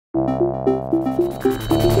Hey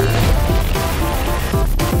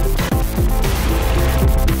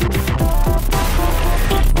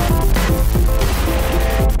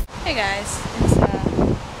guys, it's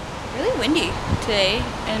really windy today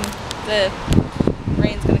and the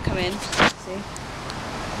rain's gonna come in. See?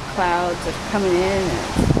 Clouds are coming in and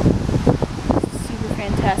it's super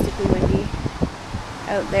fantastically windy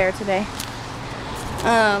out there today.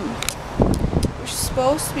 We're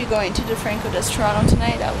supposed to be going to DeFranco Does Toronto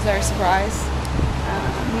tonight. That was our surprise.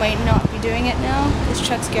 Might not be doing it now because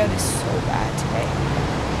Chuck's gout is so bad today.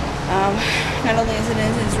 Not only is it in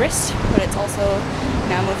his wrist, but it's also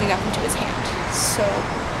now moving up into his hand. So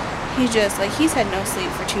he's had no sleep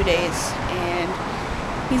for 2 days and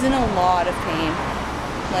he's in a lot of pain.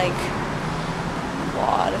 Like, a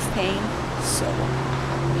lot of pain. So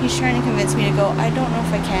he's trying to convince me to go. I don't know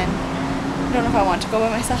if I can. I don't know if I want to go by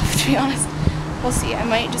myself, to be honest. We'll see. I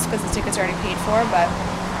might just because the ticket's already paid for, but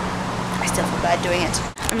I still feel bad doing it.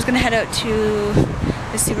 I'm just gonna head out to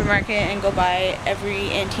the supermarket and go buy every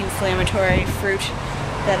anti-inflammatory fruit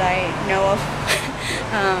that I know of.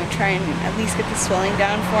 Try and at least get the swelling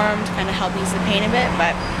down for him to kind of help ease the pain a bit,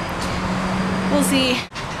 but we'll see.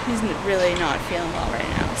 He's really not feeling well right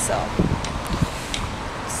now, so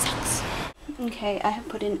sucks. Okay, I have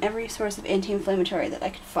put in every source of anti-inflammatory that I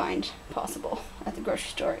could find possible at the grocery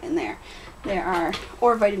store in there.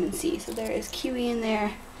 Or vitamin C, so there is kiwi in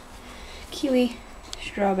there. Kiwi,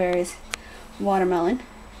 strawberries, watermelon,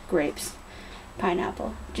 grapes,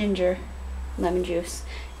 pineapple, ginger, lemon juice,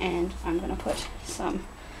 and I'm gonna put some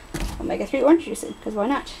omega-3 orange juice in, because why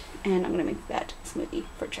not? And I'm gonna make that smoothie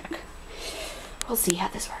for Chuck. We'll see how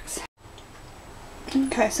this works.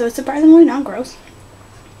 Okay, so it's surprisingly not gross.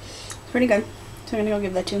 It's pretty good. So I'm gonna go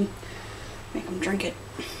give that to him, make him drink it.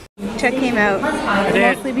 Chuck came out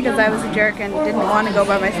mostly because I was a jerk and didn't want to go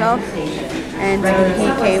by myself, and so he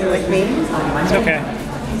came with me. It's okay.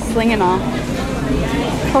 Slinging off.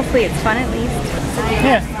 Hopefully it's fun at least.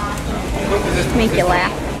 Yeah. Make you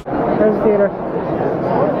laugh. Where's the theater?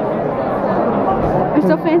 They're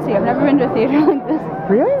so fancy. I've never been to a theater like this.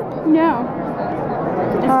 Really? No.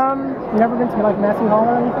 You never been to like Massey Hall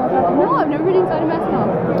or anything like that? No, I've never been inside a Massey Hall.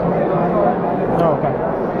 Oh, okay.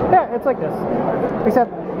 Yeah, it's like this.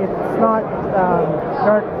 Except it's not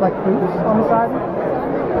dark like booths on the side.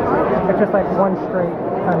 It's just like one straight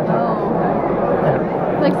kind of thing. Oh.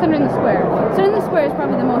 Yeah. Like Center in the Square. Center in the Square is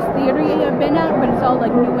probably the most theater-y I've been at, but it's all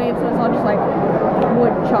like new wave, so it's all just like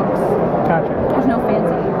wood chunks. Gotcha. There's no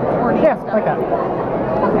fancy ornate Yeah, stuff. like that.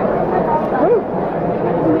 Okay. Woo!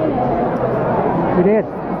 We did.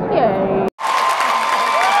 Yay.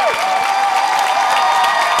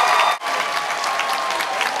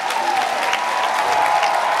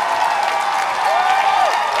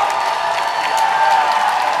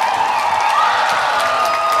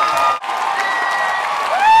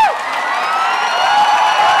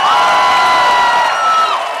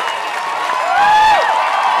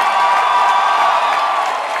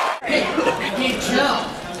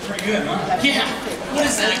 Yeah. What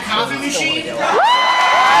is that, a coffee machine?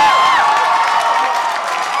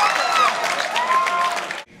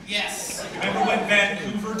 Yes. Remember when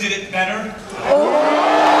Vancouver did it better?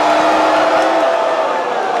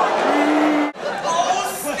 Oh,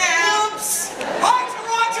 snaps! Hi,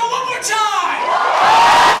 Toronto, one more time!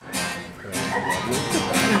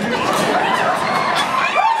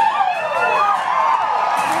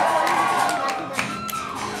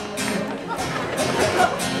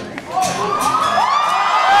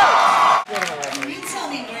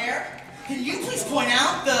 Can you please point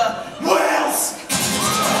out the whales?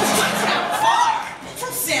 It's not far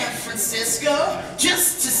from San Francisco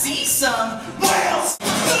just to see some whales.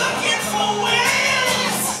 Looking for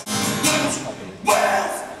whales.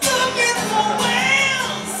 Whales. Looking for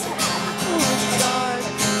whales.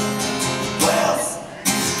 Whales.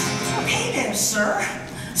 Hey there, sir.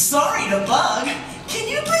 Sorry to bug. Can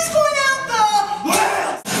you please point out the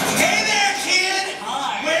whales? Hey there, kid.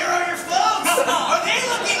 Hi. Where are your folks? Are they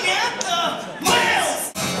looking at the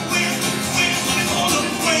whales? Whales, whales, whales,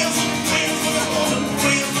 whales, whales, whales, whales,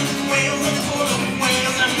 whales, whales, whales,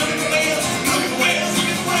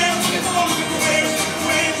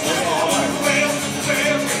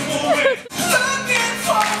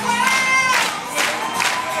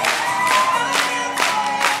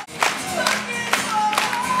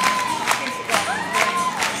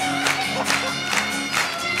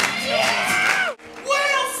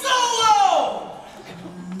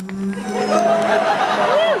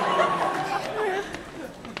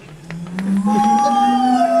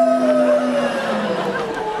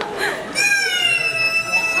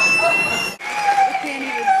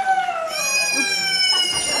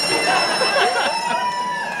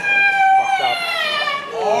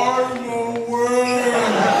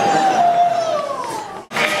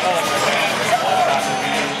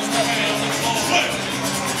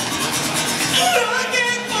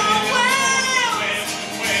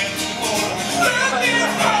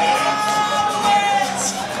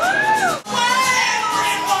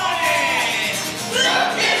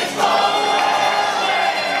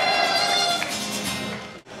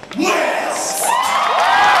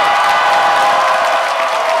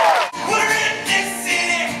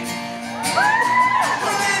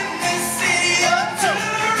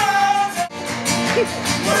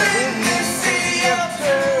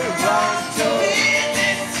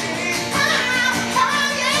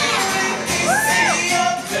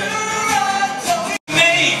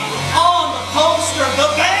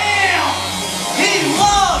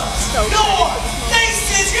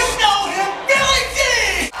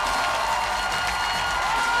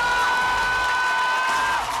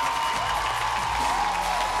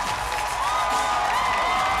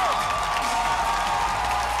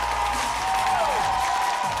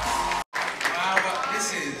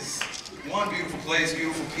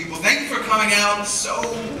 thank you for coming out so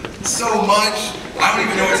much. I don't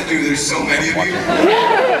even know what to do. There's so many of you.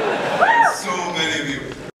 So many of you.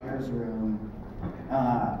 Room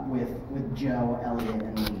with Joe, Elliot,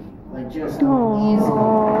 and me. Like, just easily.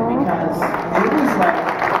 Because it was like...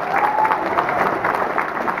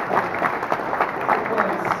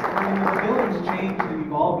 I mean, the building's changed and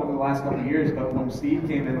evolved over the last couple of years, but when Steve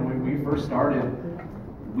came in and when we first started,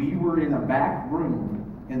 we were in a back room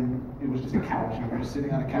and it was just a couch. We were just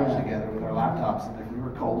sitting on a couch together with our laptops, and if we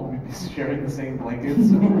were cold, we'd be sharing the same blankets.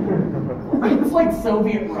 It's like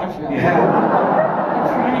Soviet Russia. Yeah.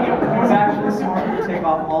 Trying to get, it was actually smart to take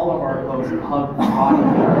off all of our clothes and hug the body.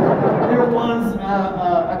 There was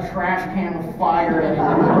a trash can with fire in it.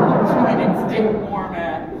 Trying to stay warm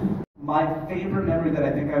at. My favorite memory that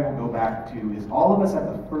I think I will go back to is all of us at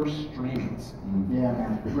the first streamings. Yeah,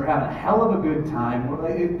 man. We were having a hell of a good time.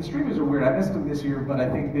 The streamers are weird. I missed them this year, but I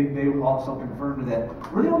think they also confirmed that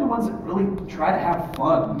we're the only ones that really try to have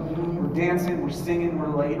fun. We're dancing, we're singing, we're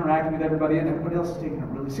like interacting with everybody, and everybody else is taking it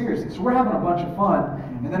really seriously. So we're having a bunch of fun,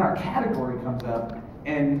 and then our category comes up,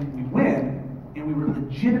 and we win. And we were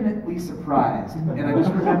legitimately surprised. And I just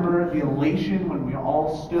remember the elation when we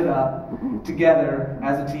all stood up together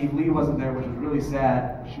as a team. Lee wasn't there, which was really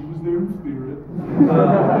sad. She was there in spirit.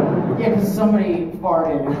 Yeah, because somebody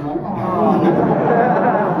farted and we're like, oh.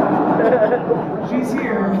 She's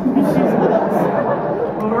here. She's with us.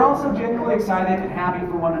 But we're also genuinely excited and happy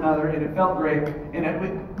for one another, and it felt great. And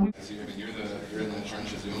you're in the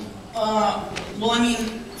trenches, Well, I mean,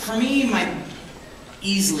 for me,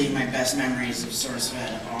 easily my best memories of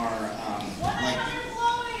SourceFed are like.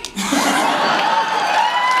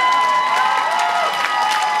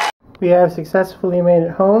 We have successfully made it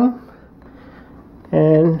home,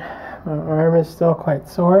 and my arm is still quite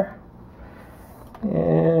sore.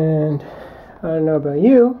 And I don't know about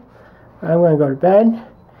you, I'm going to go to bed.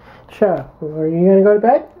 Cheryl, are you going to go to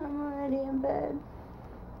bed? I'm already in bed.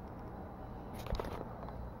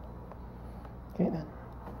 Okay then.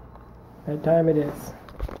 Bedtime it is.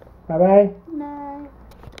 Bye-bye. Night.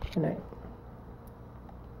 Good night.